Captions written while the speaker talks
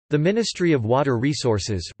The Ministry of Water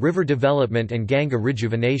Resources, River Development and Ganga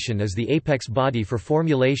Rejuvenation is the apex body for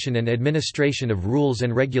formulation and administration of rules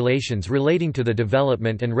and regulations relating to the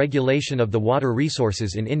development and regulation of the water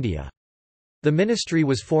resources in India. The ministry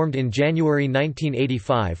was formed in January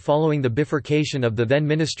 1985 following the bifurcation of the then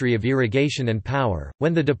Ministry of Irrigation and Power,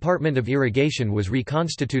 when the Department of Irrigation was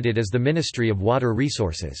reconstituted as the Ministry of Water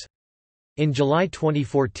Resources. In July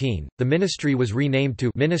 2014, the ministry was renamed to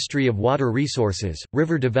Ministry of Water Resources,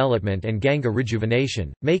 River Development and Ganga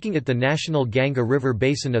Rejuvenation, making it the National Ganga River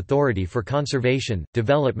Basin Authority for conservation,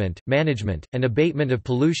 development, management, and abatement of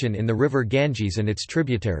pollution in the river Ganges and its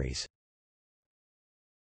tributaries.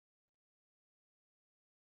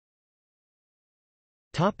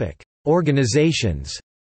 Organizations.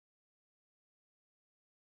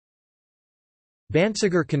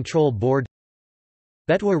 Bansagar Control Board,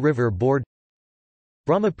 Betwa River Board,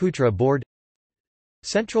 Brahmaputra Board,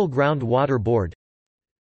 Central Ground Water Board,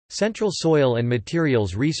 Central Soil and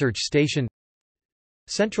Materials Research Station,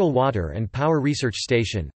 Central Water and Power Research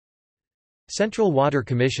Station, Central Water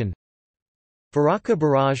Commission, Farakka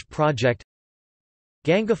Barrage Project,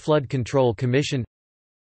 Ganga Flood Control Commission,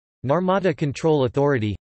 Narmada Control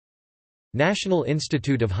Authority, National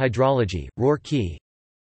Institute of Hydrology, Roorkee,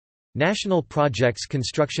 National Projects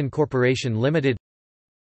Construction Corporation Limited,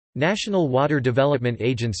 National Water Development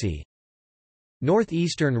Agency,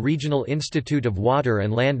 Northeastern Regional Institute of Water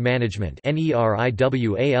and Land Management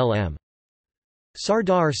NERIWALM,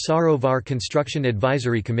 Sardar Sarovar Construction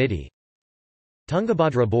Advisory Committee,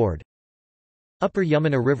 Tungabhadra Board, Upper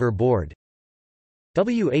Yamuna River Board,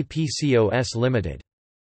 WAPCOS Limited.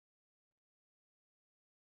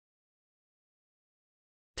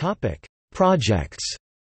 Projects.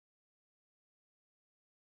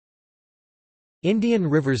 Indian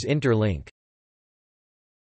Rivers Interlink,